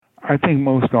I think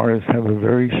most artists have a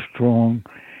very strong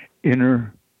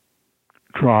inner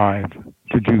drive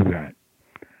to do that.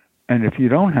 And if you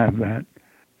don't have that,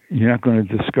 you're not going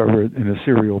to discover it in a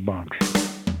cereal box.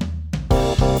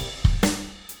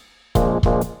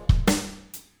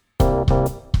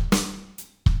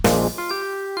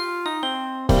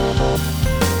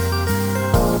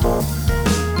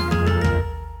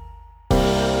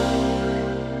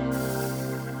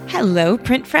 Hello,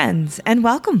 print friends, and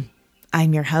welcome.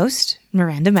 I'm your host,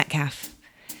 Miranda Metcalf.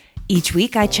 Each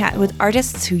week, I chat with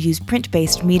artists who use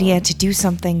print-based media to do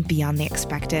something beyond the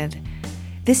expected.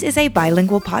 This is a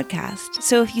bilingual podcast,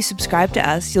 so if you subscribe to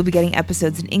us, you'll be getting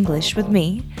episodes in English with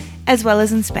me, as well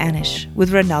as in Spanish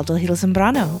with Ronaldo Gil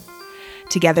Zambrano.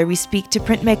 Together, we speak to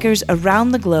printmakers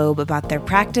around the globe about their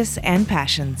practice and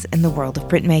passions in the world of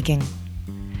printmaking.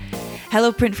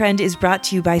 Hello Print Friend is brought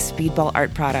to you by Speedball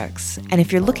Art Products, and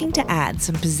if you're looking to add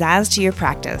some pizzazz to your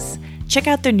practice, check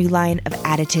out their new line of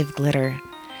additive glitter.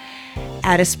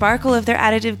 Add a sparkle of their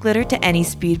additive glitter to any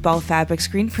Speedball fabric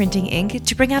screen printing ink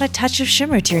to bring out a touch of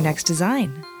shimmer to your next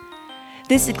design.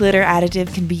 This glitter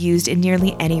additive can be used in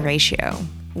nearly any ratio,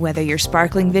 whether your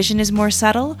sparkling vision is more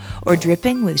subtle or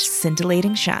dripping with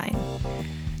scintillating shine.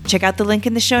 Check out the link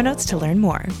in the show notes to learn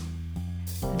more.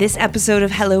 This episode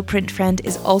of Hello Print Friend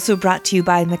is also brought to you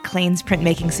by Maclean's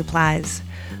Printmaking Supplies,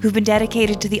 who've been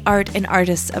dedicated to the art and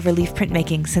artists of relief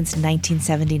printmaking since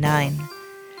 1979.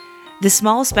 The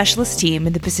small specialist team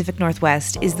in the Pacific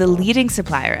Northwest is the leading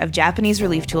supplier of Japanese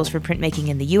relief tools for printmaking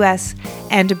in the US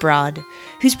and abroad,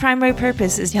 whose primary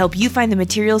purpose is to help you find the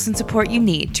materials and support you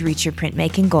need to reach your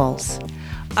printmaking goals.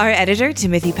 Our editor,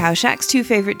 Timothy Pauschak's two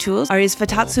favorite tools are his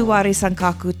Fatatsuwari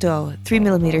Sankaku To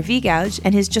 3mm V-gouge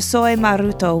and his Josoi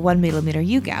Maruto 1mm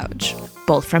U-gouge,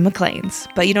 both from Maclean's.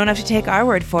 But you don't have to take our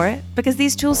word for it, because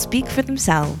these tools speak for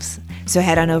themselves. So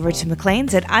head on over to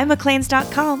Maclean's at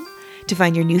imacleans.com to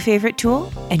find your new favorite tool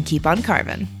and keep on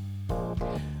carving.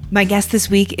 My guest this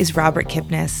week is Robert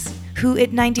Kipnis, who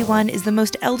at 91 is the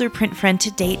most elder print friend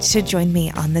to date to join me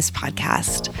on this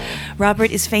podcast. Robert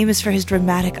is famous for his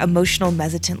dramatic, emotional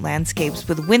mezzotint landscapes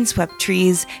with windswept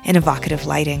trees and evocative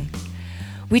lighting.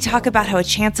 We talk about how a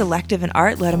chance elective in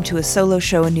art led him to a solo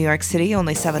show in New York City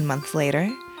only 7 months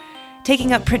later,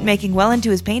 taking up printmaking well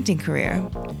into his painting career,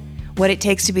 what it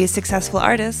takes to be a successful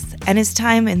artist, and his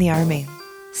time in the Army.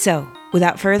 So,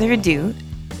 without further ado,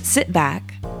 sit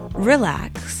back,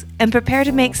 relax, and prepare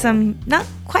to make some not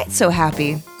quite so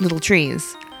happy little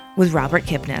trees with Robert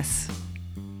Kipnis.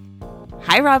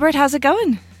 Hi, Robert. How's it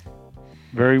going?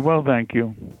 Very well, thank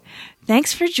you.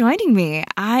 Thanks for joining me.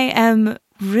 I am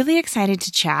really excited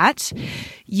to chat.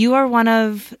 You are one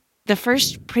of the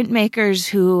first printmakers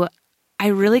who I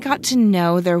really got to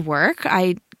know their work.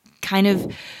 I kind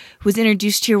of was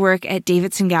introduced to your work at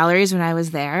Davidson Galleries when I was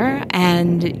there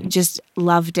and just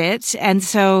loved it. And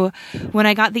so when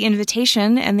I got the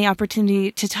invitation and the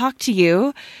opportunity to talk to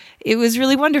you, it was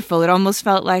really wonderful. It almost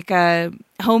felt like a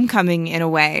homecoming in a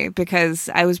way, because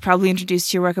I was probably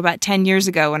introduced to your work about 10 years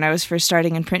ago when I was first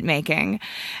starting in printmaking.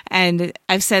 And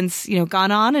I've since, gone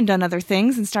on and done other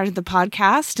things and started the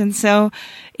podcast. And so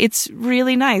it's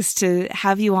really nice to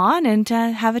have you on and to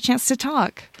have a chance to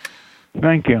talk.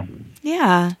 Thank you.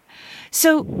 Yeah.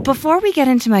 So before we get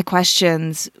into my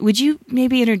questions, would you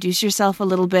maybe introduce yourself a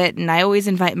little bit? And I always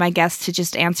invite my guests to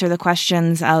just answer the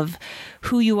questions of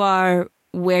who you are,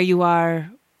 where you are,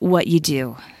 what you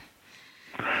do.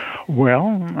 Well,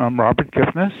 I'm Robert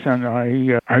Kipnis, and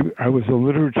I was a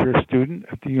literature student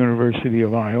at the University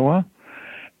of Iowa,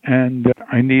 and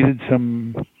I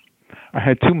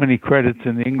had too many credits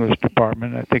in the English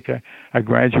department. I think I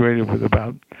graduated with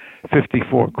about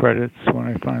 54 credits when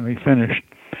I finally finished,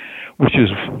 which is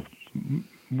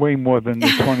way more than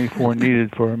the 24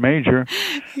 needed for a major.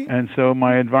 And so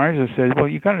my advisor said, well,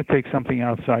 you got to take something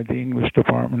outside the English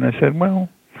department. I said, well,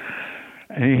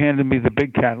 and he handed me the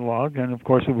big catalog, and of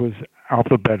course it was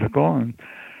alphabetical, and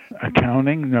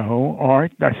accounting, no,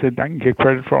 art. I said, I can get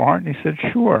credit for art? And he said,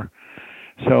 sure.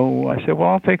 So I said, well,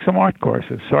 I'll take some art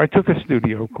courses. So I took a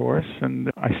studio course, and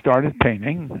I started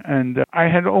painting. And I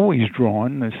had always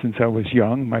drawn since I was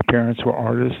young. My parents were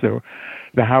artists.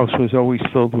 The house was always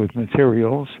filled with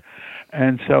materials.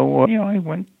 And so, I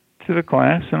went to the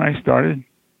class, and I started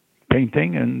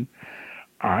painting, and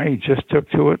I just took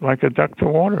to it like a duck to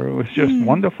water. It was just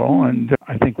wonderful. And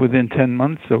I think within 10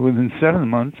 months, or within 7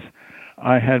 months,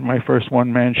 I had my first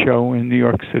one-man show in New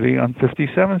York City on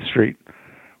 57th Street,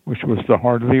 which was the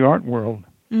heart of the art world.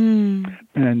 And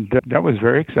that was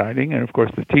very exciting. And, of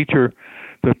course,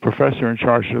 the professor in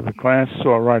charge of the class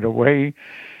saw right away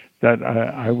that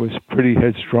I was pretty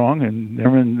headstrong and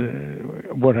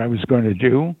determined what I was going to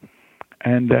do.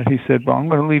 And he said, well, I'm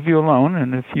going to leave you alone,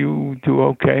 and if you do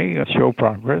okay, show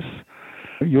progress,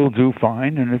 you'll do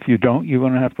fine, and if you don't, you're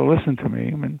going to have to listen to me.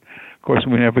 And, of course,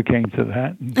 we never came to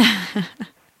that.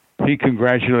 He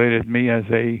congratulated me as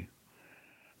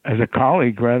a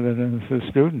colleague rather than as a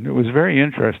student. It was very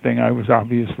interesting. I was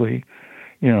obviously,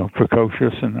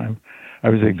 precocious, and I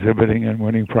was exhibiting and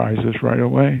winning prizes right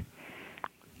away.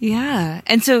 Yeah.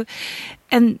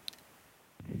 And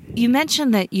you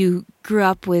mentioned that you grew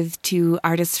up with two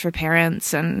artists for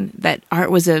parents and that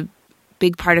art was a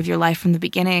big part of your life from the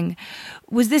beginning.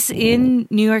 Was this in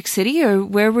New York City, or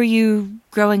where were you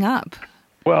growing up?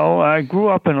 Well, I grew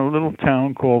up in a little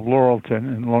town called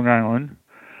Laurelton in Long Island.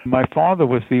 My father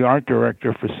was the art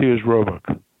director for Sears Roebuck.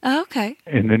 Oh, okay.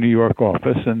 In the New York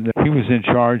office, and he was in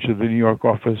charge of the New York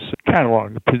office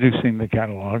catalog, producing the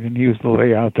catalog, and he was the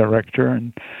layout director,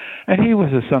 and he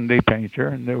was a Sunday painter,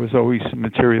 and there was always some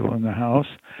material in the house.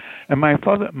 And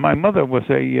my mother was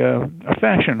a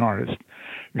fashion artist.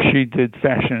 She did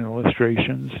fashion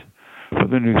illustrations for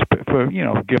the newspaper, for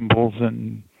Gimbels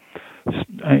and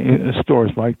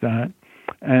stores like that.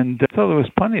 And so there was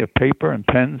plenty of paper and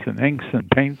pens and inks and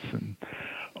paints and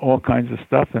all kinds of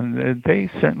stuff. And they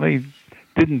certainly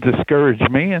didn't discourage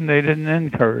me, and they didn't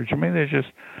encourage me. They just,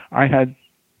 I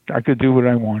could do what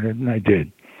I wanted, and I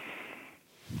did.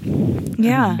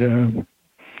 Yeah. And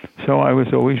so I was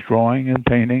always drawing and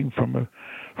painting from a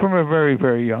very,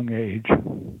 very young age.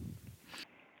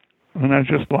 And I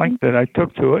just liked it. I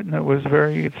took to it, and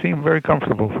it seemed very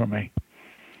comfortable for me.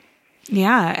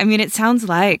 Yeah. I mean, it sounds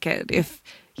like if,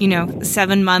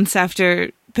 7 months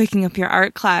after picking up your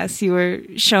art class, you were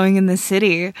showing in the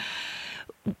city.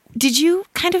 Did you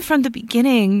kind of from the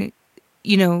beginning,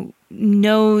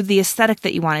 know the aesthetic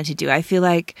that you wanted to do? I feel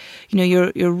like,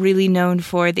 you're really known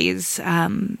for these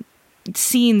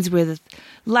scenes with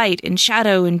light and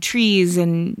shadow and trees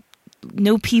and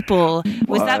no people.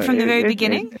 Was that from the very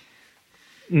beginning?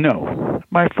 No.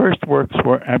 My first works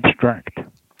were abstract.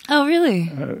 Oh, really?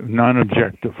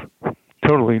 Non-objective.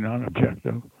 Totally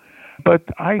non-objective. But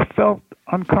I felt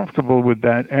uncomfortable with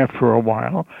that after a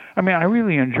while. I mean, I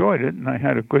really enjoyed it, and I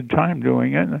had a good time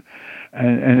doing it,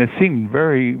 and it seemed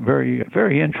very, very,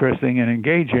 very interesting and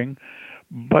engaging.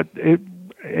 But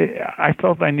I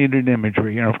felt I needed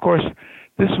imagery. And, of course,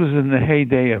 this was in the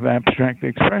heyday of abstract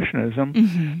expressionism,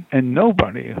 mm-hmm. and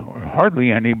nobody, or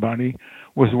hardly anybody,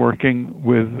 was working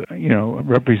with,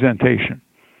 representation.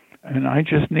 And I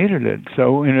just needed it.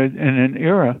 So in an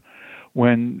era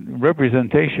when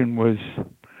representation was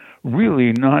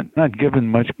really not given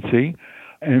much see.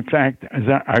 In fact, as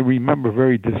I remember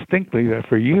very distinctly that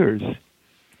for years,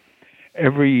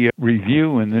 every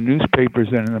review in the newspapers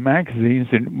and in the magazines,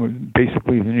 and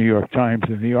basically the New York Times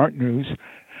and the Art News,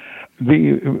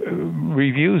 the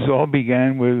reviews all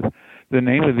began with the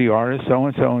name of the artist,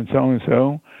 so-and-so and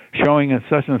so-and-so, showing at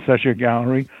such and such a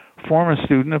gallery, former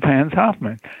student of Hans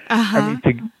Hofmann. Uh-huh. I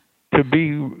mean, to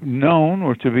be known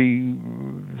or to be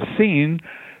seen,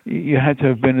 you had to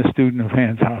have been a student of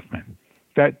Hans Hofmann.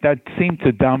 That seemed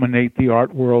to dominate the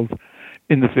art world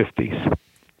in the 50s,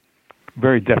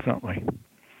 very definitely.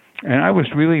 And I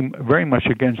was really very much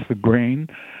against the grain.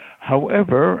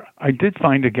 However, I did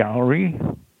find a gallery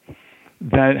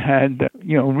that had,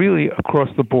 really across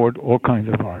the board all kinds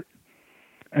of art.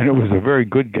 And it was a very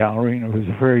good gallery, and it was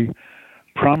a very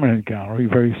prominent gallery,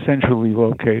 very centrally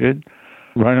located.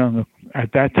 Right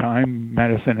at that time,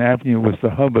 Madison Avenue was the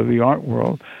hub of the art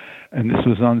world, and this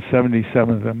was on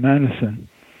 77th and Madison,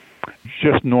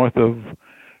 just north of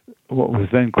what was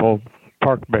then called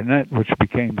Park Burnett, which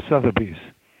became Sotheby's.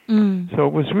 Mm. So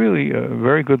it was really a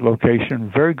very good location,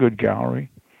 very good gallery,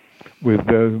 with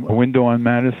a window on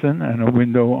Madison and a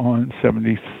window on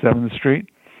 77th Street,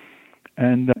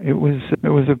 and it was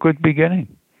a good beginning.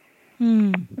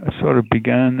 Mm. I sort of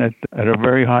began at a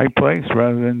very high place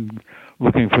rather than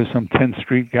looking for some 10th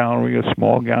Street gallery, a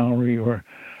small gallery, or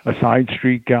a side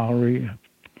street gallery.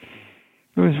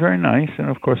 It was very nice, and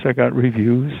of course I got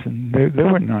reviews, and they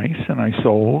were nice, and I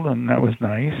sold, and that was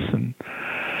nice, and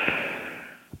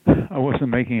I wasn't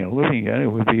making a living yet. It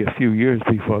would be a few years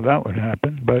before that would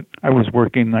happen, but I was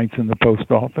working nights in the post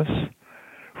office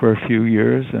for a few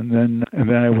years, and then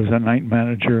I was a night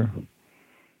manager.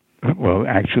 Well,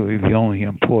 actually, the only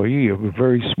employee of a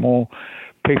very small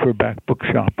paperback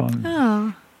bookshop in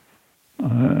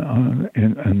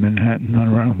Manhattan,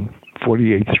 around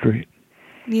 48th Street.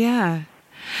 Yeah.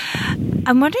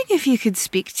 I'm wondering if you could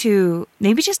speak to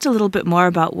maybe just a little bit more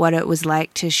about what it was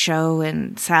like to show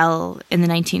and sell in the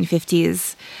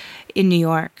 1950s in New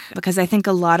York, because I think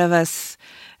a lot of us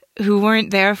who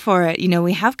weren't there for it,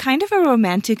 we have kind of a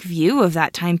romantic view of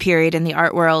that time period in the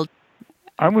art world.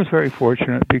 I was very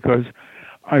fortunate because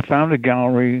I found a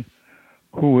gallery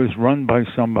who was run by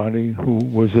somebody who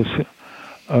was a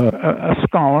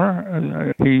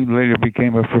scholar. He later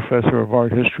became a professor of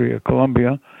art history at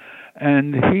Columbia,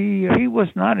 and he was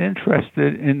not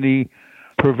interested in the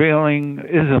prevailing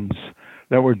isms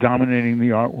that were dominating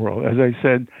the art world. As I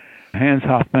said, Hans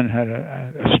Hofmann had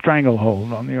a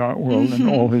stranglehold on the art world and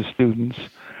all his students,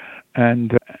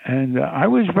 and I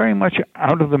was very much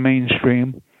out of the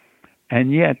mainstream,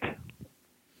 and yet,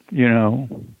 you know,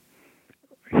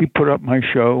 he put up my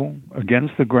show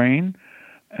Against the Grain,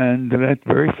 and that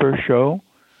very first show,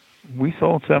 we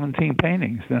sold 17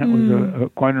 paintings. That was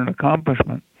quite an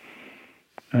accomplishment.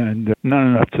 And not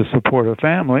enough to support a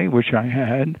family, which I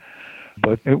had,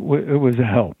 but it was a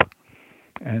help.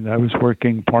 And I was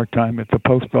working part-time at the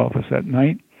post office at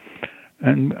night,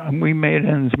 and we made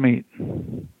ends meet.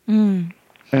 And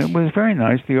it was very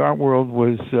nice. The art world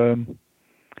was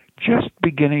just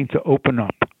beginning to open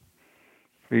up.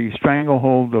 The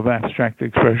stranglehold of abstract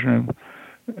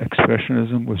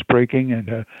expressionism was breaking,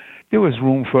 and there was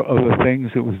room for other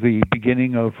things. It was the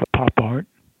beginning of pop art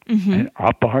and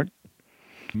op art.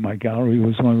 My gallery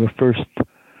was one of the first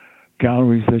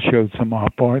galleries that showed some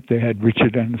op art. They had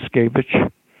Richard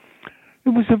Anaskevich. It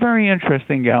was a very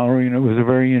interesting gallery, and it was a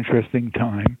very interesting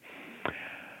time.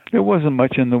 There wasn't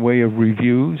much in the way of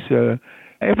reviews.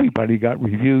 Everybody got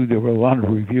reviewed. There were a lot of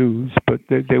reviews, but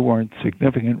they weren't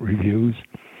significant reviews.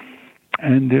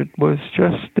 And it was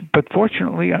just, but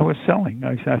fortunately, I was selling.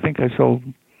 I think I sold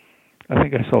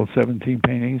 17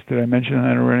 paintings. Did I mention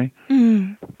that already?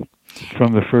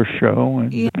 From the first show,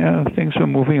 and things were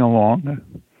moving along.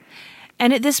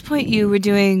 And at this point, you were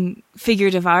doing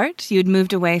figurative art. You had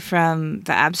moved away from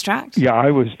the abstract. Yeah,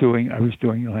 I was doing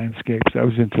landscapes. I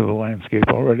was into the landscape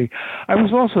already. I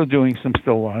was also doing some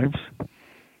still lifes,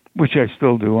 which I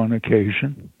still do on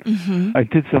occasion. I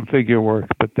did some figure work,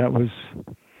 but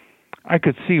I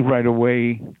could see right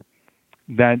away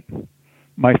that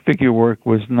my figure work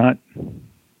was not.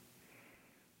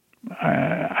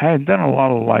 I had done a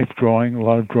lot of life drawing, a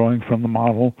lot of drawing from the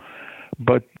model,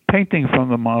 but painting from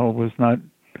the model was not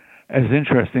as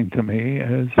interesting to me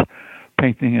as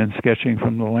painting and sketching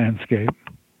from the landscape.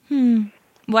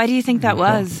 Why do you think that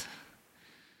was?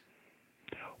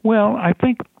 Well, I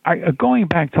think going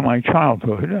back to my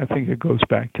childhood, I think it goes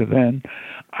back to then,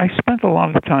 I spent a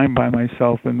lot of time by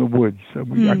myself in the woods. I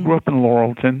grew up in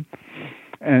Laurelton,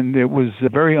 and it was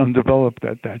very undeveloped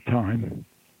at that time.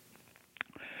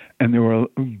 And there were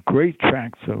great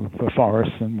tracts of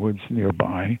forests and woods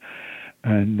nearby,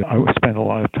 and I spent a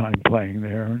lot of time playing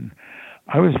there. And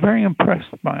I was very impressed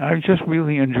I just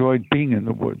really enjoyed being in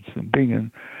the woods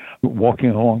and walking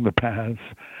along the paths,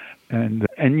 and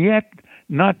yet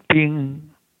not being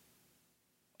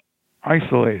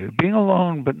isolated, being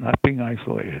alone but not being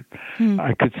isolated.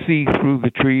 I could see through the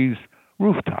trees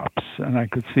rooftops, and I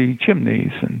could see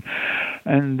chimneys,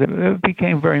 and it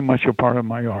became very much a part of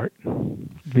my art,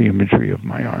 the imagery of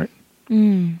my art.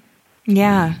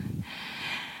 Yeah.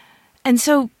 And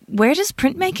so where does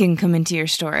printmaking come into your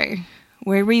story?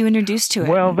 Where were you introduced to it?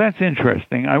 Well, that's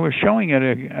interesting. I was showing it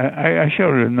I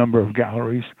showed it at a number of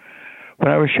galleries, but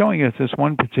I was showing it at this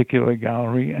one particular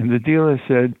gallery, and the dealer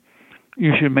said,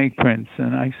 "You should make prints."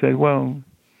 And I said, well,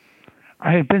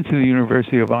 I had been to the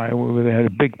University of Iowa where they had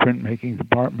a big printmaking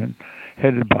department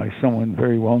headed by someone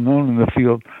very well known in the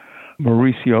field,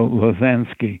 Mauricio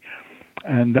Lozansky.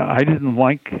 And I didn't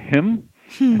like him,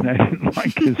 and I didn't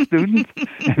like his students,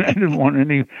 and I didn't want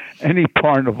any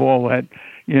part of all that,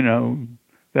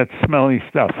 that smelly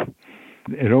stuff.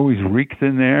 It always reeked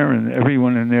in there, and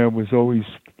everyone in there was always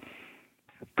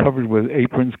covered with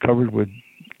aprons, covered with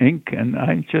ink, and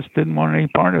I just didn't want any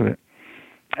part of it.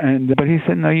 But he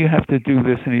said, "No, you have to do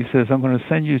this." And he says, "I'm going to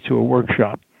send you to a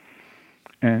workshop."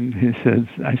 And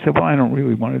I said, "Well, I don't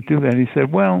really want to do that." He said,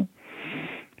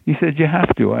 "You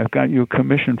have to. I've got you a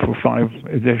commission for 5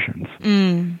 editions."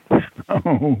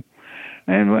 Oh.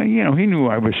 And, he knew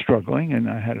I was struggling, and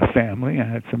I had a family. I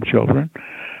had some children.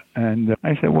 And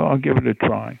I said, "Well, I'll give it a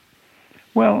try."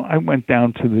 Well, I went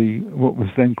down to what was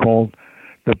then called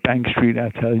the Bank Street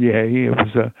Atelier. It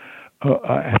was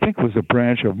I think it was a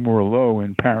branch of Merlot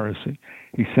in Paris.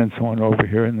 He sent someone over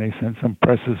here, and they sent some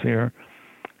presses here,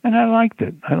 and I liked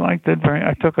it. I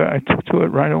took to it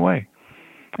right away,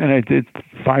 and I did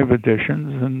 5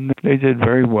 editions, and they did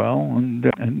very well, and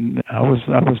I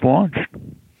was launched.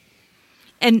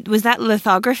 And was that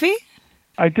lithography?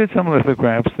 I did some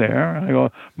lithographs there.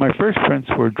 My first prints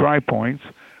were dry points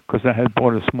because I had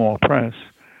bought a small press,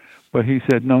 but he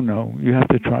said, no, you have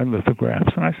to try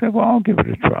lithographs, and I said, well, I'll give it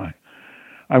a try.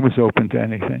 I was open to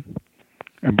anything.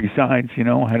 And besides,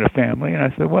 I had a family, and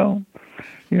I said, well,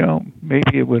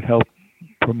 maybe it would help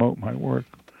promote my work.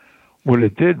 What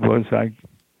it did was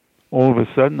all of a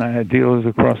sudden I had dealers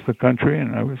across the country,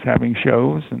 and I was having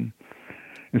shows, and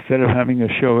instead of having a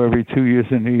show every 2 years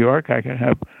in New York, I could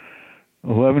have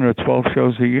 11 or 12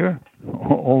 shows a year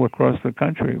all across the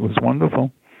country. It was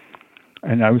wonderful.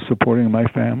 And I was supporting my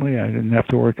family. I didn't have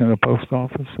to work in the post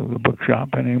office or the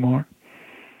bookshop anymore.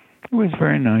 It was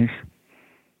very nice.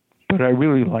 But I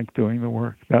really liked doing the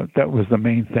work. That was the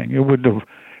main thing. It wouldn't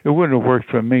have worked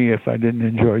for me if I didn't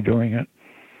enjoy doing it.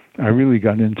 I really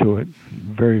got into it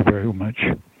very, very much.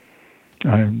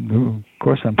 Of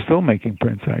course, I'm still making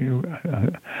prints.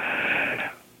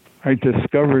 I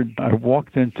discovered, I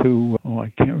walked into,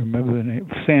 I can't remember the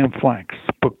name, Sam Flack's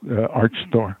book art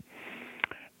store.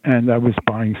 And I was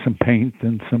buying some paint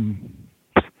and some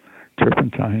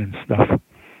turpentine and stuff.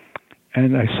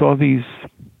 And I saw these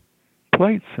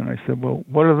plates, and I said, well,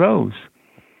 what are those?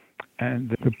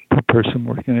 And the person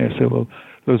working there said, well,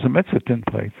 those are Mezzotint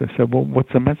plates. I said, well,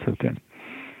 what's a Mezzotint?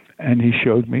 And he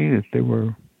showed me that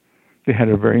they had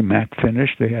a very matte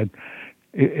finish.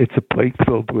 It's a plate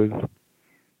filled with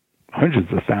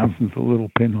hundreds of thousands of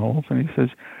little pinholes. And he says,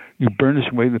 you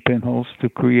burnish away the pinholes to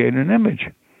create an image.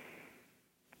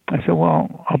 I said,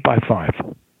 well, I'll buy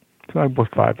 5. So I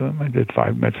bought 5 of them. I did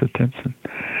 5 Mezzotints. And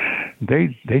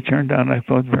they turned out, I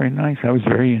thought, very nice. I was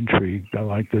very intrigued. I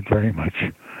liked it very much.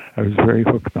 I was very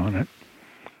hooked on it.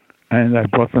 And I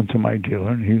brought them to my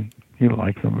dealer, and he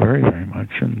liked them very, very much.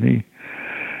 And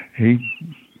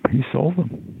he sold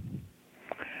them.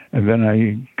 And then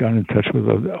I got in touch with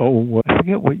I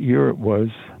forget what year it was.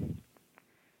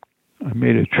 I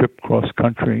made a trip cross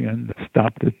country and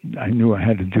stopped it. I knew I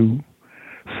had to do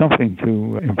something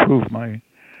to improve my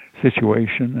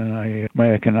situation and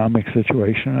my economic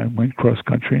situation. I went cross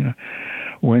country, and I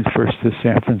went first to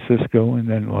San Francisco and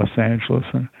then Los Angeles.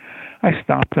 And I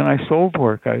stopped and I sold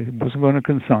work. I wasn't going to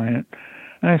consign it.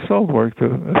 And I sold work to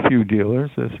a few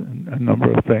dealers, a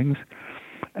number of things.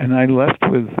 And I left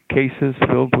with cases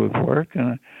filled with work,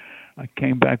 and I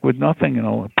came back with nothing,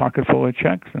 a pocket full of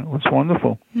checks, and it was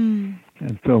wonderful. And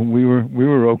so we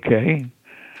were okay.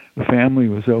 The family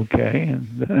was okay,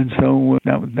 and so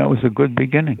that was a good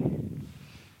beginning.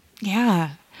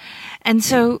 Yeah. And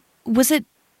so was it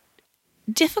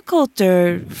difficult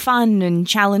or fun and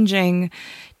challenging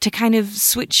to kind of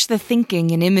switch the thinking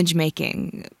in image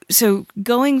making? So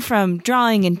going from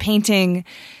drawing and painting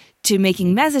to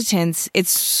making mezzotints,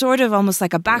 it's sort of almost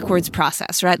like a backwards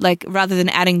process, right? Like rather than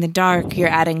adding the dark, you're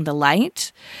adding the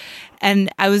light.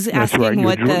 And I was asking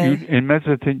right. In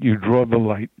mezzotint, you draw the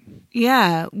light.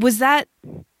 Yeah.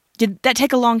 Did that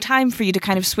take a long time for you to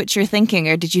kind of switch your thinking,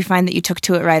 or did you find that you took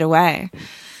to it right away?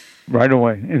 Right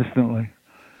away, instantly.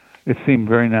 It seemed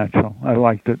very natural. I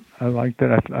liked it.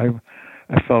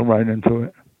 I fell right into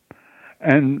it.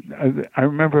 And I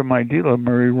remember my dealer,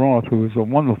 Murray Roth, who was a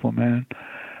wonderful man,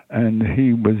 and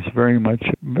he was very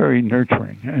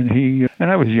nurturing.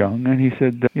 And I was young, and he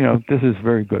said, this is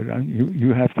very good.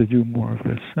 You have to do more of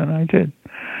this. And I did.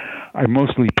 I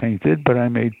mostly painted, but I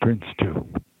made prints too.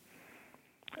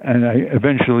 And I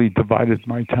eventually divided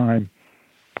my time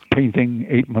painting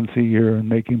 8 months a year and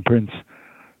making prints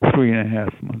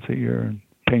 3.5 months a year and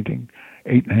painting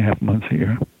 8.5 months a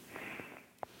year.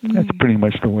 That's pretty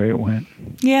much the way it went.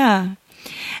 Yeah.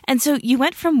 And so you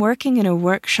went from working in a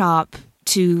workshop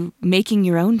to making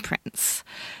your own prints.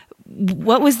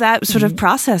 What was that sort of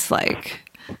process like?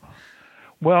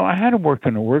 Well, I had to work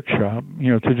in a workshop,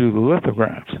 to do the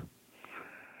lithographs.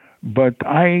 But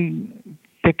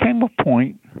there came a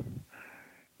point,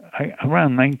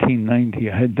 around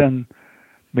 1990, I had done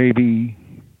maybe,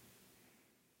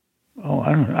 I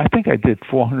don't know, I think I did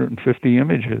 450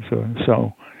 images or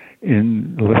so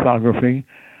in lithography,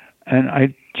 and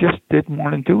I just didn't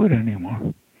want to do it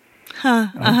anymore.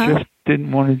 I just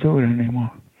didn't want to do it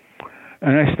anymore.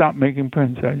 And I stopped making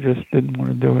prints. I just didn't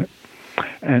want to do it.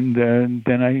 And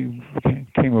then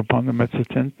I came upon the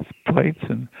Mezzotint plates,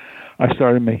 and I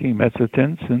started making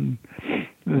Mezzotints, and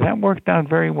that worked out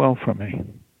very well for me.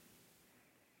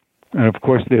 And of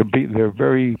course, they're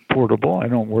very portable. I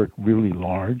don't work really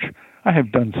large. I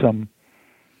have done some,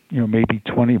 maybe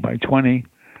 20 by 20.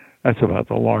 That's about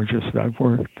the largest I've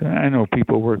worked. I know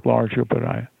people work larger, but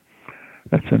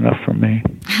that's enough for me.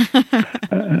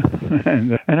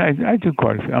 And I do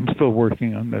quite a few. I'm still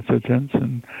working on Mezzotints,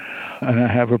 and I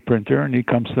have a printer, and he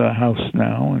comes to the house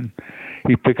now, and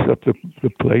he picks up the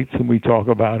plates, and we talk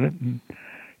about it, and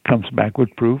comes back with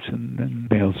proofs, and then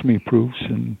mails me proofs,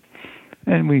 and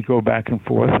we go back and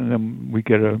forth, and then we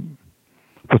get a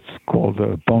what's called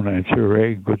a bon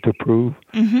nature, good to prove,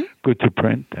 good to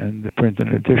print, and print an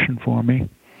edition for me.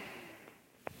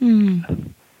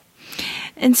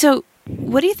 And so,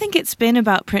 what do you think it's been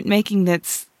about printmaking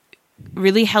that's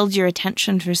really held your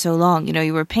attention for so long? You know,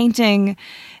 you were painting,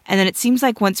 and then it seems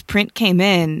like once print came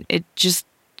in, it just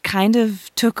kind of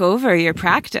took over your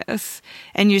practice,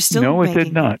 and you're still No, making it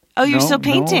did not. Oh, you're still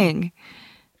painting?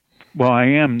 No. Well, I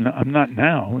am. I'm not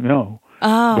now, no.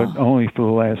 Oh. But only for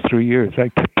the last 3 years. I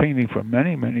kept painting for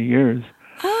many, many years.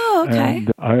 Oh, okay.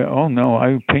 And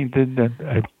I painted,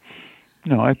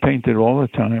 I painted all the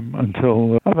time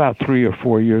until about 3 or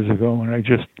 4 years ago, and I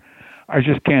just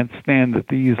can't stand at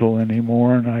the easel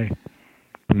anymore, and I'm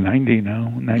 90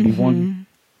 now, 91.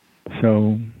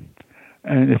 So,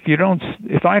 and if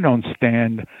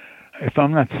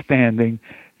I'm not standing,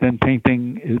 then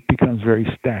painting becomes very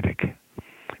static.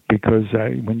 Because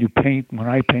when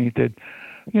I painted,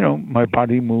 my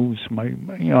body moves.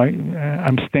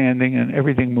 I'm standing and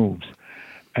everything moves,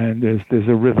 and there's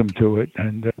a rhythm to it,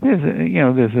 and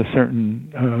there's a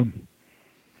certain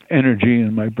energy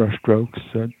in my brushstrokes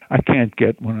that I can't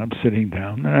get when I'm sitting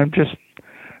down, and I'm just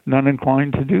not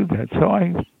inclined to do that.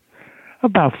 So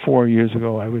about 4 years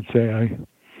ago, I would say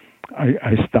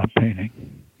I stopped painting.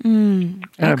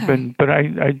 Okay. But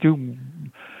I do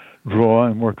draw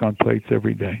and work on plates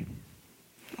every day.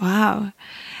 Wow.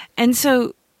 And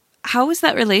so how was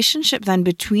that relationship then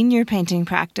between your painting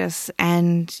practice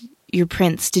and your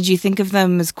prints? Did you think of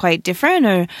them as quite different,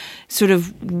 or sort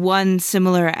of one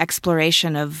similar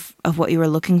exploration of what you were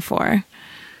looking for?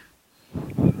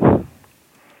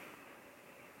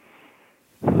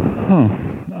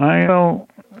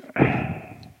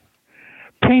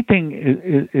 Painting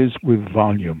is with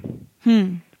volume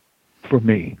for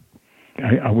me.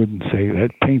 I wouldn't say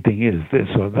that painting is this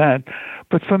or that,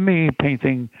 but for me,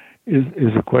 painting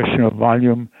is a question of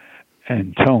volume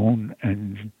and tone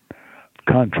and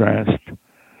contrast.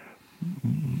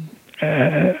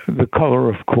 The color,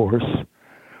 of course,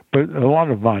 but a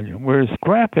lot of volume. Whereas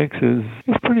graphics is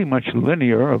pretty much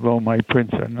linear, although my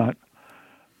prints are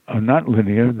not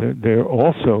linear. They're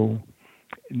also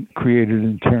created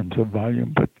in terms of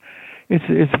volume, but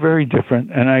it's very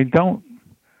different. And I don't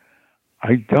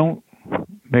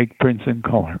make prints in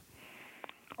color.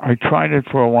 I tried it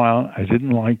for a while. I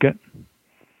didn't like it.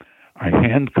 I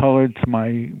hand colored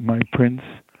my prints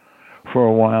for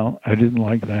a while. I didn't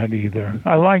like that either.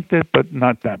 I liked it, but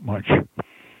not that much.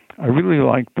 I really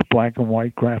liked the black and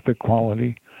white graphic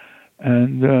quality,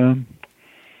 and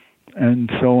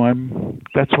so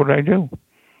that's what I do.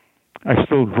 I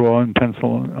still draw in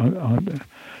pencil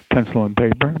and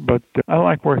paper, but I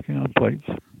like working on plates.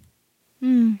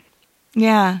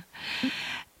 Yeah.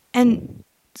 And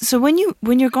so when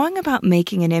you're going about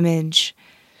making an image,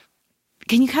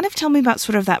 can you kind of tell me about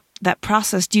sort of that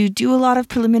process? Do you do a lot of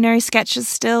preliminary sketches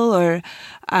still, or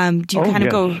do you kind of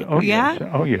go? Yes.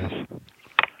 Oh yes.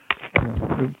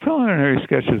 The preliminary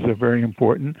sketches are very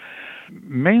important,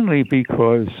 mainly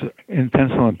because in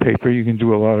pencil and paper you can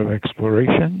do a lot of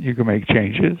exploration. You can make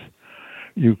changes.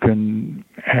 You can.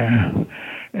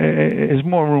 There's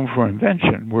more room for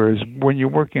invention. Whereas when you're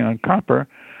working on copper,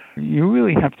 you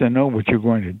really have to know what you're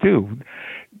going to do.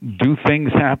 Do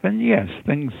things happen? Yes,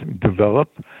 things develop,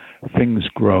 things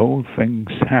grow, things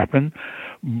happen,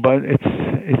 but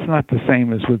it's not the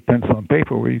same as with pencil and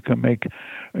paper, where you can make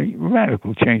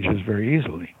radical changes very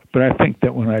easily. But I think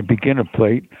that when I begin a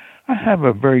plate, I have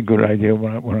a very good idea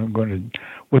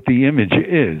what the image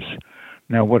is.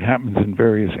 Now, what happens in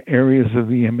various areas of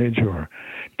the image, or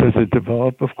does it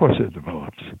develop? Of course it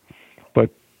develops. But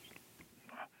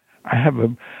I have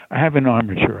an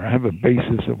armature. I have a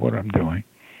basis of what I'm doing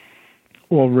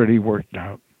already worked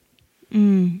out.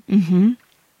 Mm-hmm.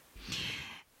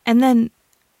 And then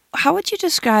how would you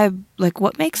describe,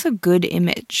 what makes a good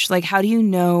image? How do you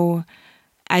know,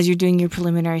 as you're doing your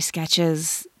preliminary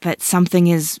sketches, that something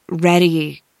is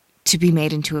ready to be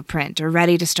made into a print, or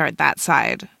ready to start that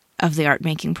side of the art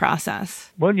making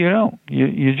process? Well,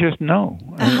 you just know.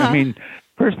 Uh-huh. I mean,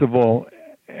 first of all,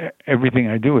 everything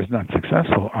I do is not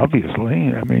successful,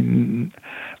 obviously. I mean,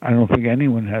 I don't think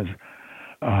anyone has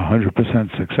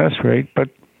 100% success rate, but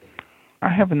I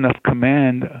have enough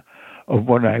command of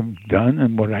what I've done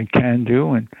and what I can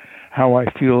do and how I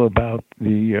feel about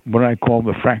what I call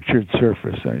the fractured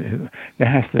surface. There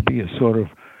has to be a sort of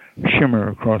shimmer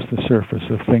across the surface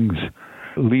of things,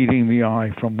 leading the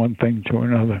eye from one thing to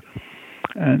another.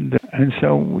 And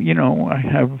so,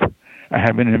 I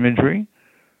have an imagery,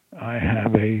 I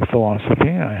have a philosophy,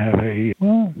 I have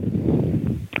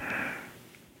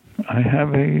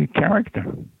a character.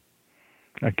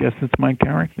 I guess it's my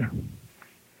character.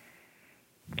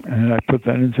 And I put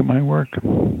that into my work.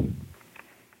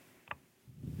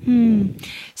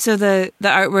 So the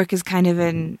artwork is kind of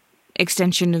an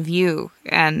extension of you,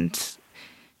 and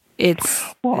it's...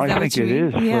 Well, I think it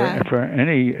is for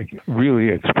any really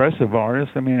expressive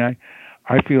artist. I mean, I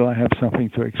feel I have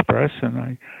something to express,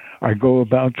 and I go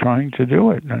about trying to do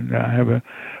it. And I have a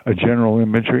general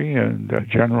imagery and a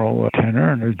general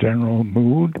tenor and a general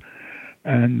mood,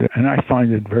 and I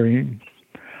find it very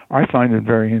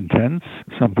intense.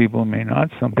 Some people may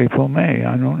not. Some people may.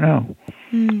 I don't know.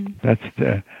 That's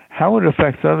how it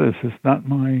affects others is not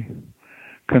my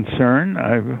concern.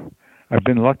 I've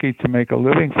been lucky to make a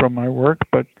living from my work,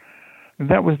 but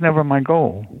that was never my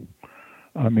goal.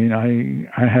 I mean,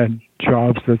 I had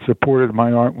jobs that supported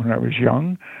my art when I was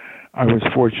young. I was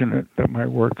fortunate that my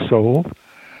work sold,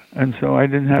 and so I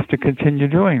didn't have to continue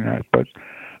doing that, but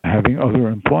having other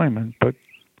employment. But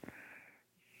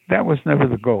that was never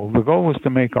the goal. The goal was to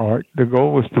make art. The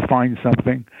goal was to find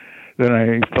something that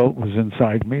I felt was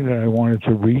inside me that I wanted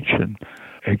to reach and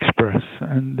express,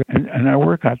 and I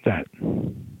work at that.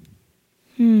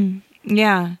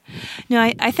 Yeah. No,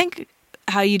 I think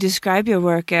how you describe your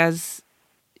work as,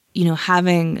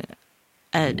 having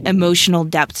an emotional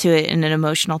depth to it and an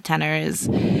emotional tenor is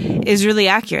really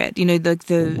accurate.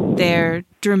 They're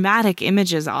dramatic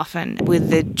images often with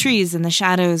the trees and the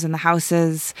shadows and the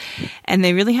houses, and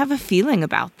they really have a feeling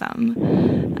about them.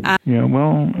 Yeah,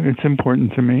 well, it's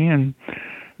important to me, and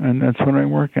that's what I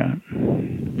work at.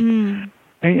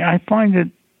 I find it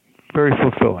very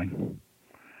fulfilling.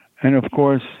 And of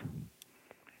course,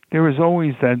 there is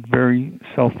always that very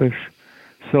selfish,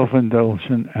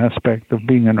 self-indulgent aspect of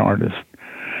being an artist.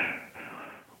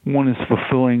 One is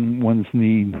fulfilling one's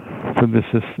need for this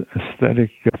aesthetic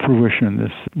fruition,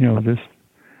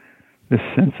 this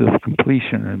sense of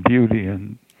completion and beauty,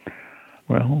 and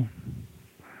the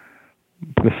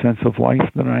sense of life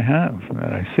that I have,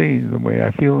 that I see, the way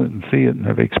I feel it and see it and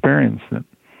have experienced it,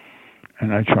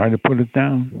 and I try to put it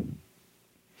down.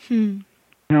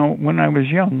 Now, when I was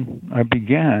young, I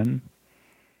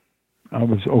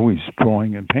was always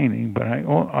drawing and painting, but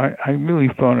I really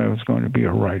thought I was going to be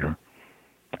a writer.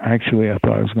 Actually, I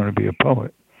thought I was going to be a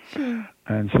poet.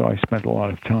 And so I spent a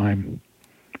lot of time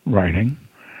writing,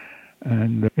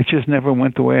 and it just never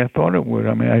went the way I thought it would.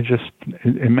 I mean,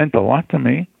 it meant a lot to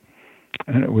me,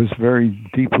 and it was very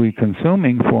deeply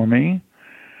consuming for me,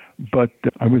 but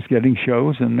I was getting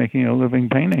shows and making a living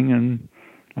painting, and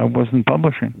I wasn't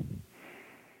publishing.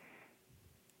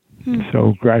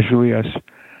 So gradually, I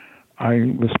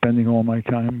was spending all my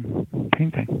time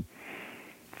painting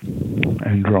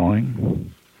and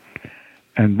drawing.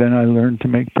 And then I learned to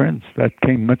make prints. That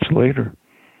came much later.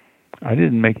 I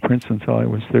didn't make prints until I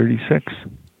was 36.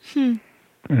 And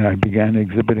I began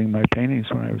exhibiting my paintings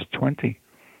when I was 20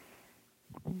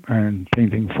 and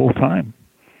painting full-time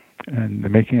and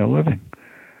making a living.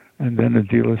 And then the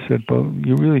dealer said, well,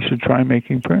 you really should try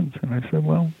making prints. And I said,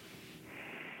 well,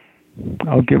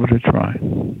 I'll give it a try.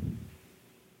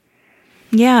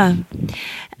 Yeah.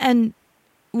 And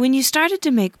when you started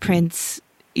to make prints,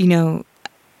 I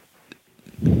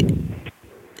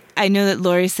know that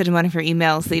Lori said in one of her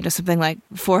emails that, something like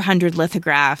 400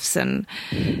 lithographs and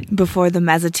before the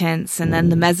mezzotints and then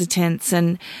the mezzotints.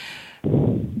 And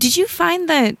did you find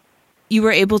that you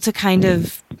were able to kind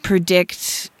of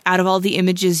predict out of all the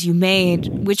images you made,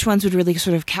 which ones would really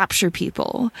sort of capture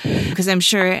people? Because I'm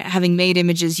sure having made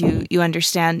images, you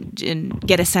understand and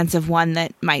get a sense of one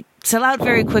that might sell out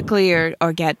very quickly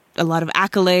or get a lot of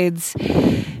accolades.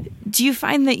 Do you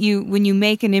find that when you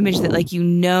make an image that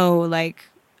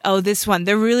oh, this one,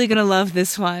 they're really going to love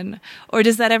this one? Or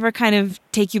does that ever kind of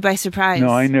take you by surprise? No,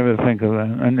 I never think of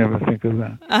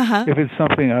that. Uh-huh. If it's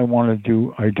something I want to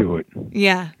do, I do it.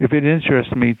 Yeah. If it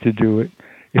interests me to do it,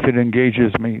 if it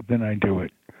engages me, then I do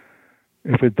it.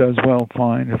 If it does well,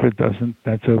 fine. If it doesn't,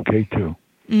 that's okay too.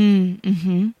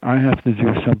 Mm-hmm. I have to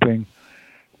do something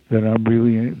that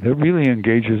really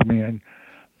engages me and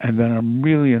that I'm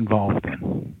really involved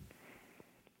in.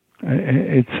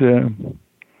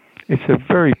 It's a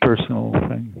very personal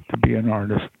thing to be an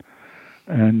artist,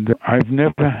 and I've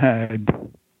never had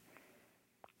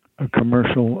a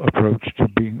commercial approach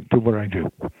to what I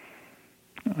do.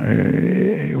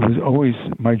 It was always,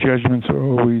 my judgments were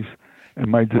always, and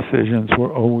my decisions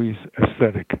were always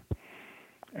aesthetic,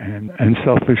 and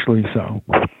selfishly so.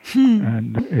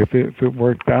 And if it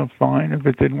worked out, fine. If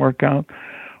it didn't work out,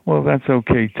 well, that's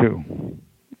okay too.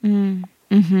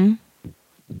 Mm-hmm.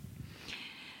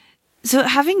 So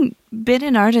having been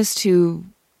an artist who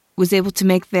was able to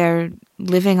make their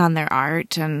living on their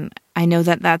art, and I know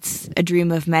that that's a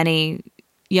dream of many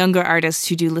younger artists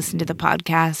who do listen to the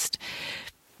podcast,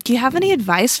 Do you have any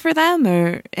advice for them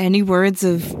or any words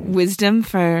of wisdom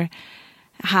for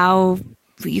how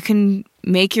you can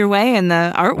make your way in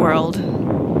the art world?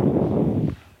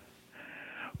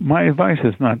 My advice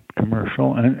is not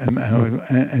commercial,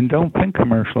 and don't think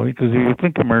commercially, because if you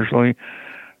think commercially,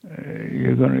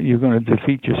 you're gonna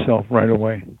defeat yourself right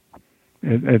away.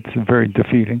 It's very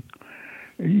defeating.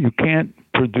 You can't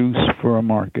produce for a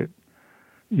market.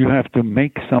 You have to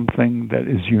make something that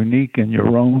is unique and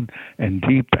your own and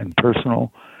deep and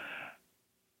personal.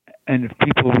 And if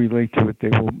people relate to it, they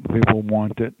will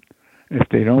want it. If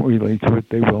they don't relate to it,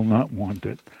 they will not want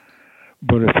it.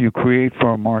 But if you create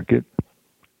for a market,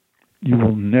 you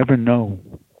will never know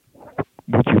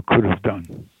what you could have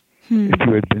done if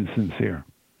you had been sincere.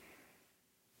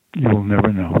 You will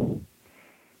never know.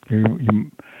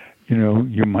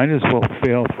 You might as well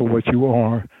fail for what you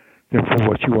are than for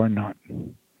what you are not.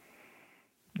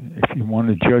 If you want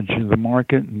to judge the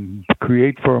market and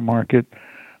create for a market,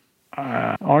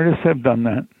 artists have done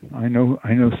that. I know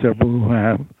several who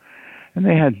have, and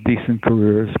they had decent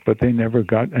careers, but they never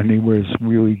got anywhere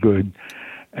really good,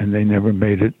 and they never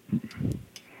made it.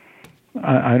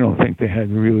 I don't think they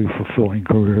had really fulfilling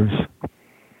careers,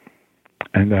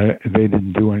 and they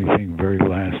didn't do anything very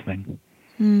lasting.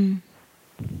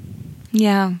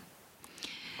 Yeah.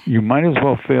 You might as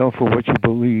well fail for what you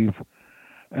believe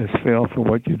as fail for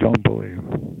what you don't believe.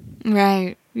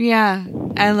 Right. Yeah.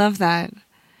 I love that.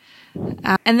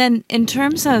 And then in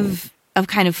terms of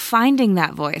kind of finding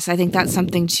that voice, I think that's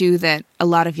something too that a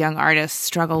lot of young artists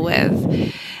struggle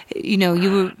with.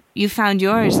 You found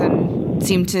yours and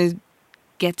seemed to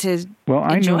get to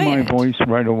I knew my voice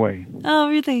right away. Oh,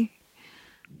 really?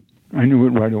 I knew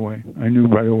it right away.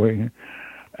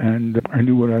 And I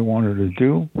knew what I wanted to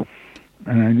do,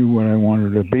 and I knew what I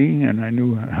wanted to be, and I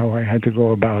knew how I had to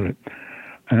go about it.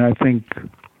 And I think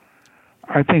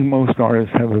most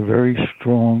artists have a very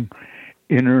strong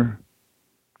inner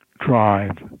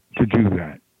drive to do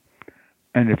that.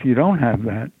 And if you don't have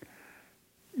that,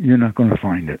 you're not going to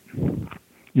find it.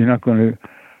 You're not going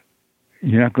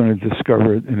to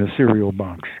discover it in a cereal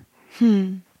box.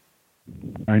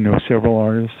 I know several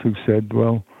artists who said,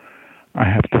 well, I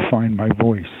have to find my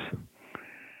voice.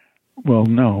 Well,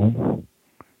 no.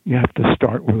 You have to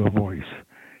start with a voice.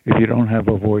 If you don't have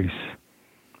a voice,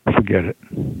 forget it.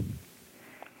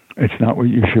 It's not what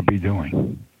you should be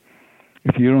doing.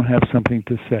 If you don't have something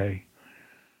to say,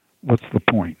 what's the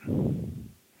point?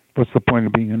 What's the point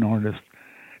of being an artist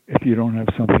if you don't have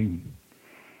something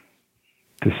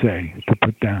to say, to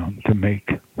put down, to make?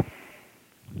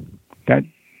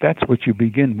 That's what you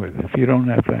begin with. If you don't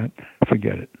have that,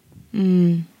 forget it.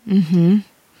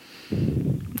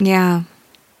 Yeah.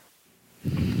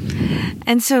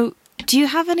 And so, do you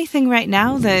have anything right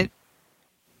now that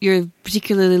you're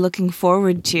particularly looking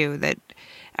forward to that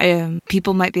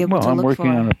people might be able to look for?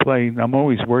 Well, I'm working on a play. I'm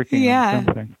always working on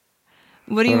something.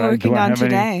 What are you working on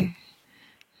today?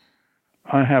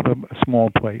 I have a small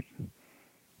plate.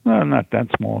 No, not that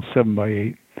small,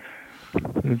 7x8.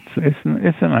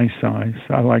 It's a nice size.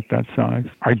 I like that size.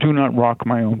 I do not rock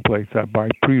my own plates. I buy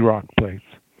pre-rock plates.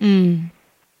 And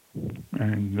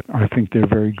I think they're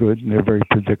very good, and they're very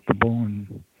predictable.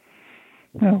 And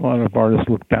a lot of artists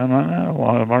look down on that. A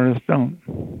lot of artists don't.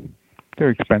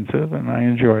 They're expensive, and I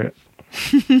enjoy it.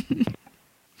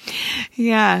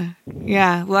 Yeah.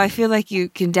 Well, I feel like you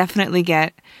can definitely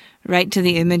get right to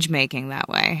the image making that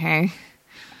way, hey?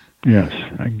 Yes,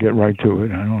 I can get right to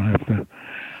it. I don't have to.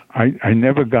 I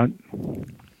never got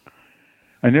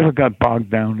bogged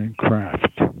down in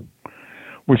craft,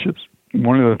 which is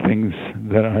one of the things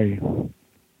that I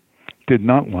did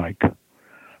not like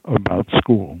about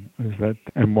school, is that,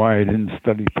 and why I didn't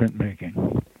study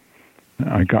printmaking.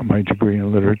 I got my degree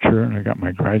in literature, and I got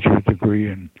my graduate degree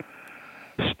in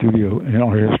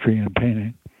art history and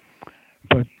painting.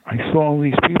 But I saw all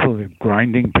these people, they're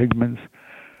grinding pigments,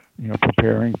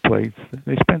 preparing plates.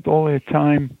 They spent all their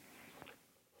time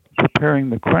preparing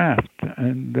the craft,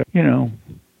 and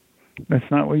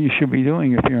that's not what you should be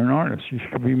doing if you're an artist. You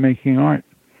should be making art.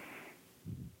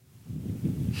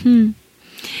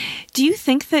 Do you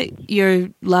think that your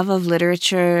love of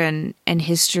literature and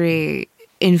history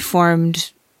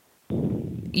informed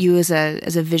you as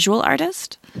a visual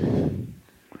artist?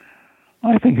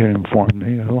 I think it informed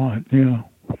me a lot,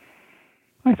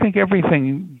 I think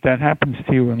everything that happens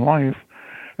to you in life,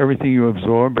 everything you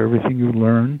absorb, everything you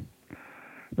learn,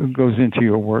 goes into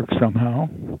your work somehow.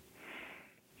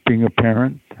 Being a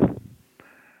parent,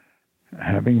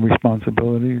 having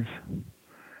responsibilities,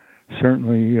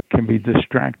 certainly can be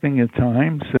distracting at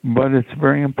times, but it's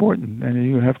very important, and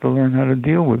you have to learn how to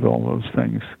deal with all those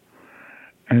things.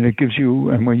 And it gives you,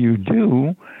 and when you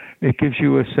do, it gives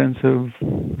you a sense of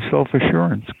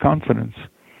self-assurance, confidence.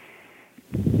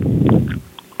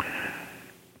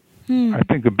 I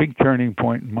think a big turning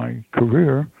point in my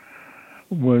career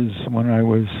was when in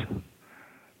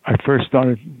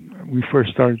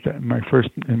my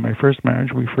first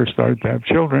marriage, we first started to have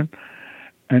children,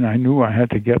 and I knew I had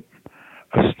to get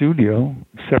a studio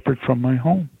separate from my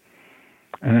home.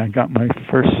 And I got my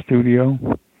first studio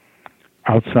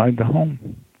outside the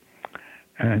home.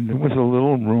 And there was a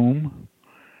little room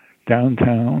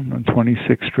downtown on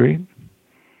 26th Street.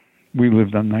 We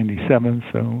lived on 97th,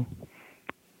 so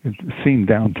it seemed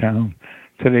downtown.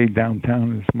 Today,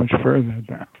 downtown is much further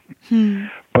down.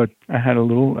 But I had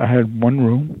one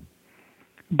room,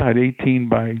 about 18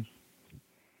 by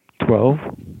 12,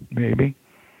 maybe,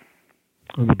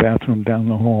 with a bathroom down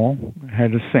the hall. I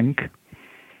had a sink,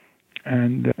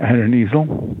 and I had an easel,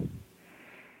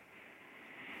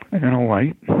 and a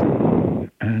light,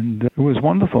 and it was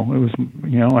wonderful. It was,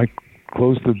 I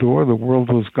closed the door, the world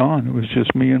was gone. It was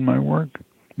just me and my work.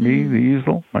 Me, the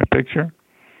easel, my picture.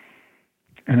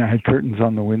 And I had curtains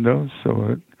on the windows,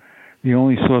 so the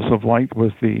only source of light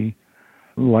was the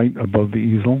light above the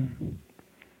easel.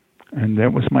 And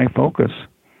that was my focus.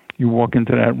 You walk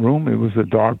into that room, it was a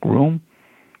dark room,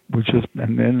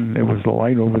 and then there was the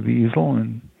light over the easel,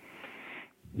 and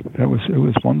it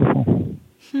was wonderful.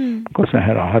 Of course, I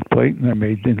had a hot plate, and I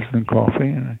made instant coffee,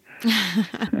 and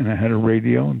I had a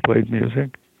radio and played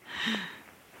music.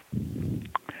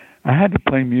 I had to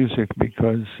play music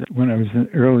because when I was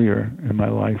earlier in my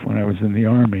life, when I was in the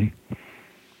Army,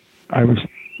 I was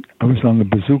on the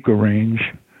bazooka range,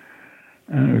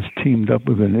 and I was teamed up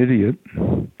with an idiot,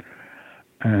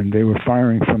 and they were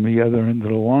firing from the other end of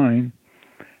the line,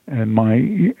 and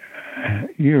my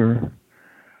ear,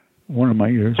 one of my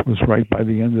ears, was right by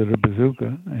the end of the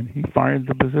bazooka, and he fired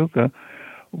the bazooka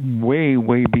way,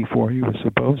 way before he was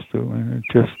supposed to, and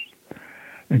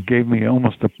it gave me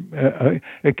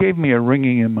it gave me a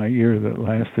ringing in my ear that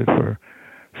lasted for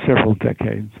several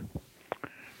decades.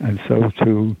 And so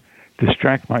to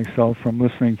distract myself from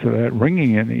listening to that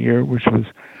ringing in the ear, which was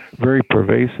very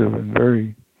pervasive and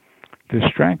very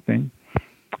distracting,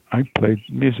 I played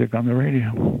music on the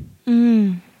radio.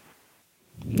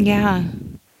 Yeah.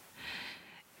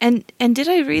 And did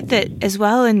I read that as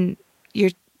well in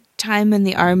your time in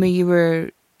the Army you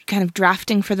were kind of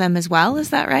drafting for them as well? Is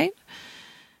that right?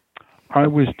 I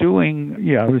was doing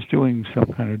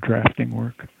some kind of drafting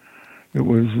work. It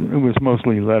was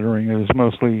mostly lettering. It was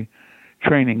mostly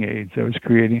training aids I was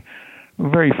creating.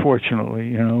 Very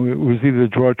fortunately, it was either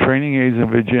draw training aids in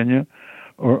Virginia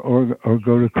or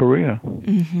go to Korea.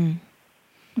 Mm-hmm.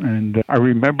 And I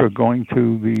remember going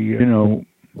to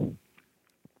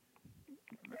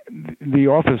the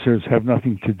officers have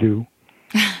nothing to do.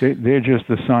 They're just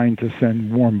assigned to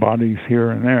send warm bodies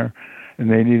here and there, and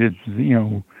they needed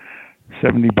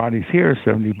 70 bodies here,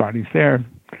 70 bodies there.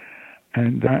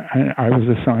 And I was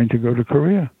assigned to go to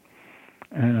Korea.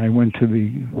 And I went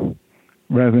to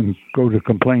rather than go to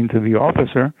complain to the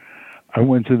officer, I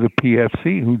went to the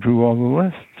PFC who drew all the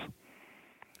lists.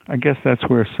 I guess that's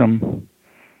where some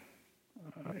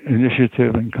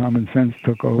initiative and common sense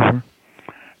took over.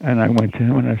 And I went to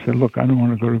him and I said, look, I don't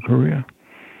want to go to Korea.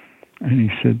 And he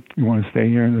said, you want to stay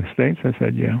here in the States? I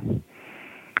said, yeah.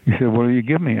 He said, what do you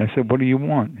give me? I said, what do you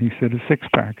want? He said, a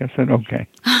six-pack. I said, okay.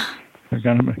 I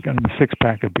got him a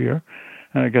six-pack of beer,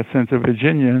 and I got sent to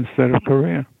Virginia instead of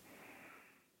Korea.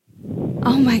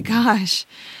 Oh, my gosh.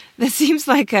 That seems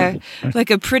like a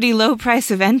pretty low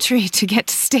price of entry to get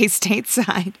to stay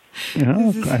stateside.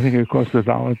 I think it cost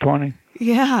 $1.20.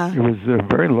 Yeah. It was a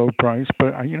very low price,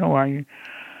 but I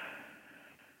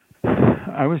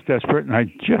was desperate, and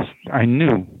I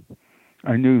knew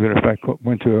that if I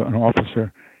went to an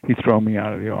officer, he'd throw me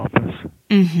out of the office.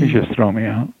 Mm-hmm. He'd just throw me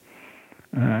out.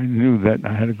 And I knew that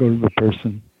I had to go to the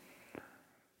person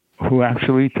who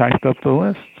actually typed up the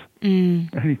lists. And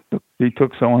he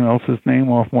took someone else's name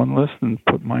off one list and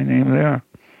put my name there.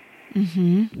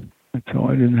 Mm-hmm. And so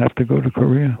I didn't have to go to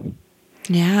Korea.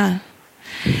 Yeah.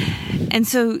 And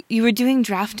so you were doing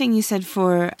drafting, you said,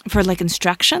 for like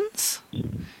instructions?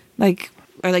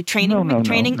 Or like training? No.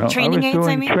 Training aids,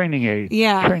 I mean? Training aids.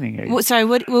 Yeah. Training aids. Well, sorry,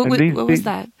 what was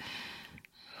that?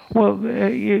 Well,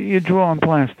 you draw on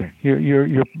plastic. You're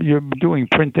doing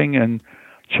printing and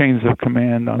chains of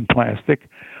command on plastic,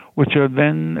 which are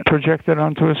then projected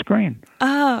onto a screen.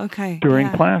 Oh, okay. During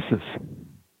classes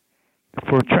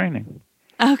for training.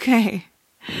 Okay.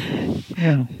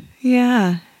 Yeah.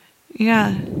 Yeah.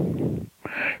 Yeah. It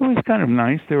was kind of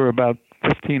nice. There were about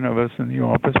 15 of us in the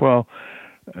office. Well,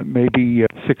 maybe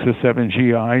 6 or 7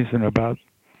 GIs and about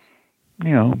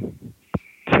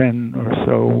 10 or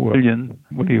so million,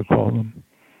 what do you call them,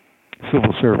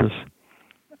 civil service.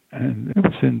 And it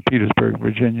was in Petersburg,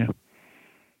 Virginia.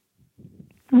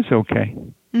 It was okay.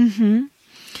 Mm-hmm.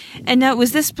 And now,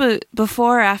 was this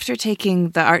before or after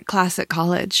taking the art class at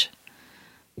college?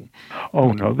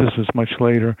 Oh, no, this was much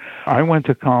later. I went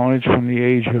to college from the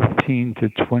age of 18 to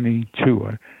 22.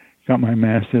 I got my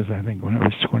master's, I think, when I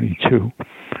was 22.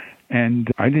 And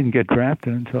I didn't get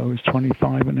drafted until I was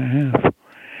 25 and a half.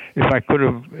 If I could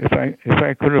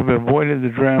have avoided the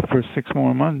draft for 6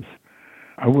 more months,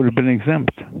 I would have been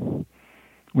exempt.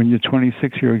 When you're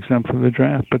 26, you're exempt from the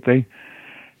draft. But the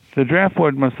draft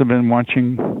board must have been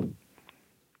watching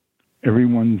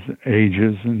everyone's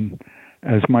ages, and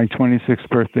as my 26th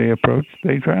birthday approached,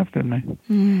 they drafted me.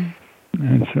 Mm.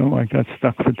 And so I got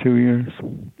stuck for 2 years.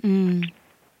 Mm.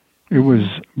 It was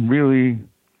really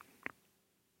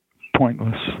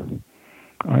pointless.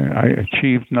 I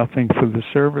achieved nothing for the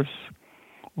service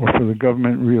or for the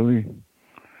government, really.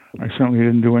 I certainly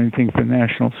didn't do anything for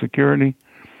national security.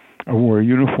 I wore a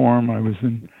uniform. I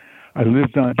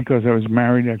lived on, because I was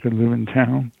married, I could live in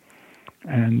town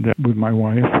and with my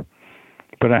wife.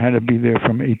 But I had to be there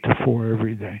from 8 to 4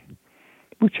 every day,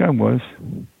 which I was,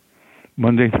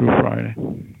 Monday through Friday.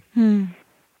 It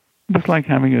was like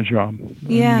having a job.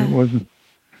 Yeah. I mean, it wasn't,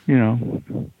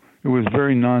 it was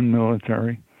very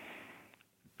non-military,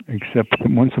 except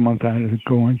once a month I had to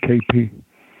go on KP,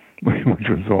 which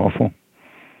was awful.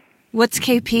 What's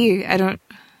KP? I don't...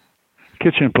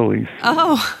 Kitchen police.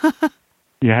 Oh.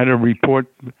 You had to report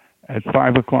at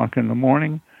 5 o'clock in the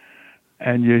morning,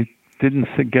 and you didn't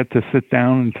get to sit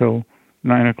down until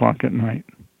 9 o'clock at night.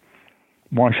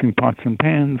 Washing pots and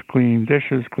pans, cleaning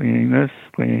dishes, cleaning this,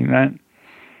 cleaning that,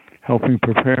 helping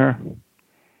prepare.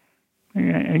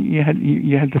 You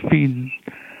had to feed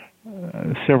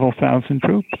several thousand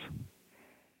troops.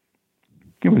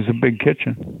 It was a big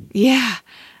kitchen. Yeah,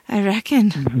 I reckon.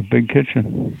 It was a big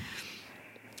kitchen.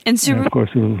 And so, of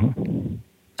course, it was.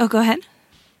 Oh, go ahead.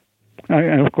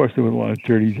 And of course, there was a lot of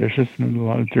dirty dishes and a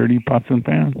lot of dirty pots and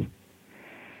pans.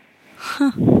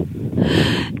 Huh.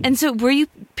 And so, were you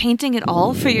painting at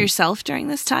all for yourself during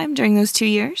this time, during those 2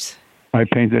 years? I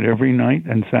painted every night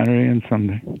and Saturday and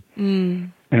Sunday.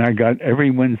 And I got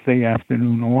every Wednesday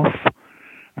afternoon off.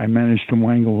 I managed to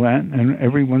wangle that, and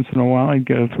every once in a while I'd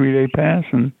get a 3-day pass,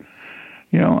 and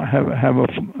have a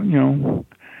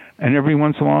and every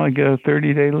once in a while I'd get a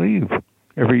 30-day leave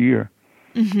every year.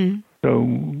 Mm-hmm. So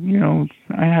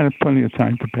I had plenty of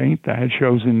time to paint. I had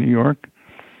shows in New York.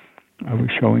 I was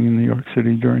showing in New York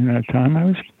City during that time.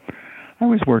 I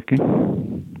was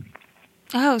working.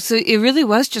 Oh, so it really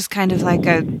was just kind of like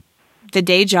the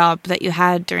day job that you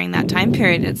had during that time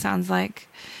period, it sounds like.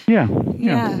 Yeah.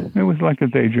 It was like a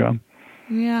day job.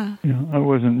 Yeah. I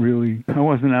wasn't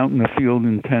out in the field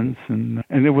in tents, and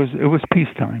it was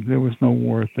peacetime. There was no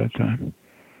war at that time.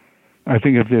 I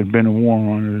think if there had been a war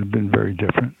on, it would have been very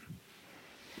different.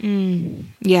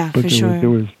 Yeah, but for sure.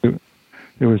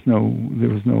 There was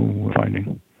no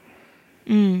fighting.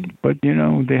 But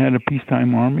they had a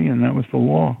peacetime army, and that was the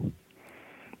law,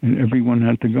 and everyone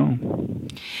had to go.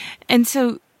 And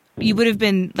so you would have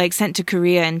been sent to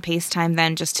Korea in peacetime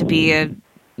then, just to be a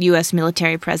U.S.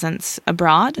 military presence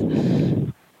abroad?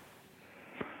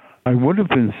 I would have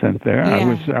been sent there.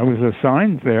 Yeah. I was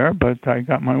assigned there, but I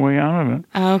got my way out of it.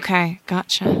 Okay,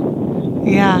 gotcha.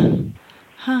 Yeah.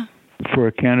 Huh. For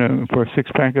a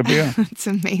 6-pack of beer. It's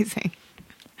amazing.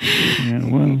 Yeah,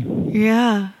 well.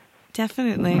 Yeah,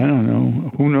 definitely. I don't know.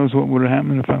 Who knows what would have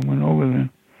happened if I went over there?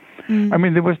 I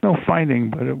mean, there was no fighting,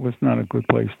 but it was not a good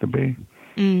place to be.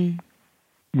 We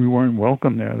weren't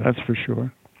welcome there, that's for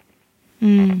sure.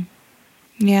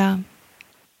 Yeah.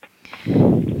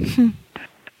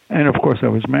 And of course, I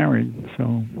was married,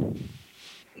 so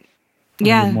I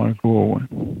didn't want to go away.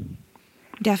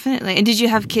 Definitely. And did you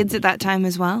have kids at that time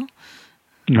as well?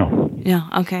 No. No.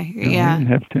 Okay. No, yeah. I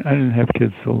didn't have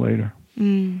kids till later.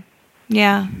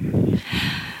 Yeah.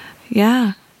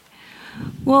 Yeah.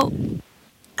 Well,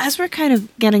 as we're kind of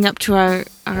getting up to our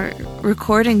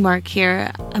recording mark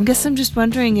here, I guess I'm just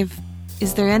wondering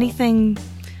is there anything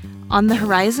on the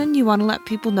horizon you want to let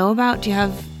people know about? Do you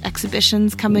have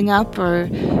exhibitions coming up or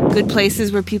good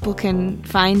places where people can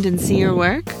find and see your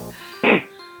work?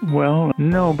 Well,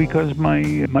 no, because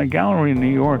my gallery in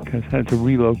New York has had to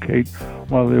relocate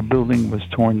while their building was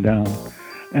torn down.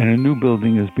 And a new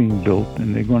building is being built,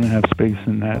 and they're going to have space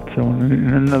in that. So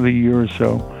in another year or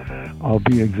so, I'll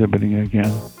be exhibiting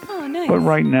again. Oh, nice. But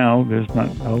right now, there's not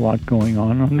a lot going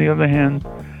on. On the other hand,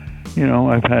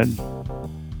 I've had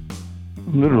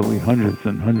literally hundreds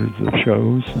and hundreds of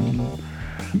shows, and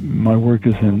my work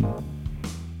is in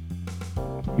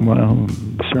well,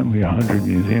 certainly 100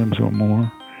 museums or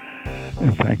more.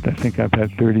 In fact, I think I've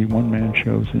had 30 one-man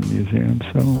shows in museums,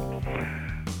 so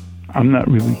I'm not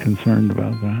really concerned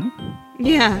about that.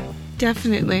 Yeah,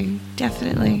 definitely.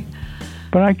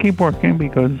 But I keep working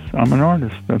because I'm an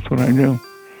artist. That's what I do.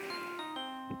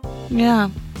 Yeah,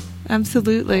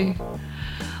 absolutely.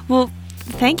 Well,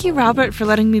 thank you, Robert, for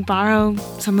letting me borrow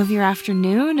some of your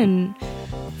afternoon and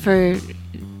for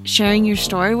sharing your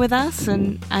story with us.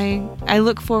 And I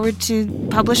look forward to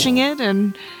publishing it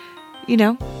and,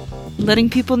 letting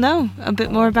people know a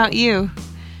bit more about you.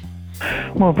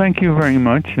 Well, thank you very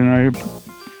much, and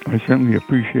I certainly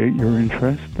appreciate your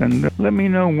interest. And let me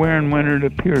know where and when it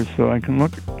appears so I can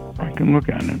look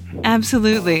at it.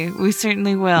 Absolutely, we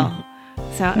certainly will.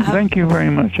 So thank you very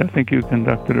much. I think you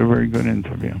conducted a very good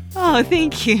interview. Oh,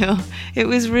 thank you. It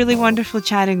was really wonderful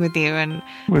chatting with you, and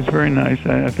it was very nice.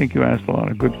 I think you asked a lot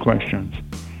of good questions.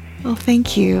 Well,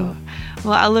 thank you.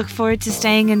 Well, I'll look forward to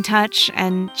staying in touch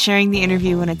and sharing the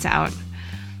interview when it's out.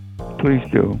 Please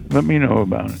do. Let me know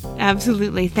about it.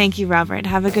 Absolutely. Thank you, Robert.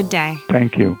 Have a good day.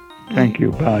 Thank you. Thank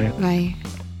you. Bye. Bye.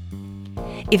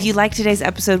 If you like today's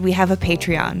episode, we have a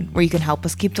Patreon where you can help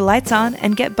us keep the lights on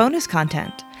and get bonus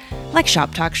content, like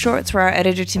Shop Talk Shorts, where our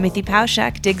editor Timothy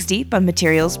Pauschak digs deep on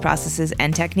materials, processes,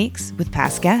 and techniques with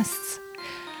past guests.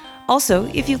 Also,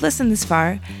 if you've listened this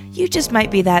far, you just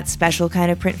might be that special kind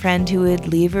of print friend who would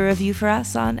leave a review for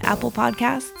us on Apple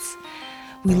Podcasts.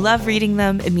 We love reading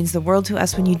them. It means the world to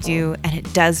us when you do, and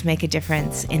it does make a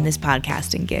difference in this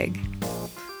podcasting gig.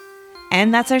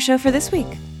 And that's our show for this week.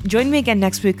 Join me again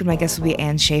next week when my guest will be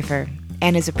Anne Schaefer.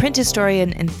 Anne is a print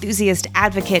historian, enthusiast,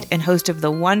 advocate, and host of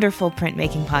the wonderful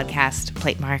printmaking podcast,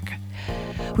 Platemark.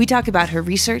 We talk about her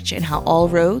research and how all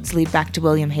roads lead back to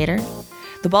William Hayter,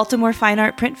 the Baltimore Fine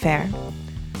Art Print Fair,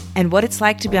 and what it's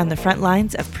like to be on the front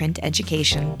lines of print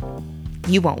education.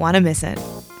 You won't want to miss it.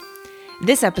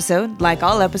 This episode, like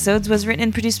all episodes, was written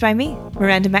and produced by me,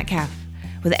 Miranda Metcalf,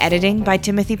 with editing by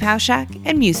Timothy Pauschak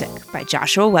and music by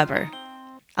Joshua Weber.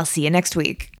 I'll see you next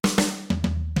week.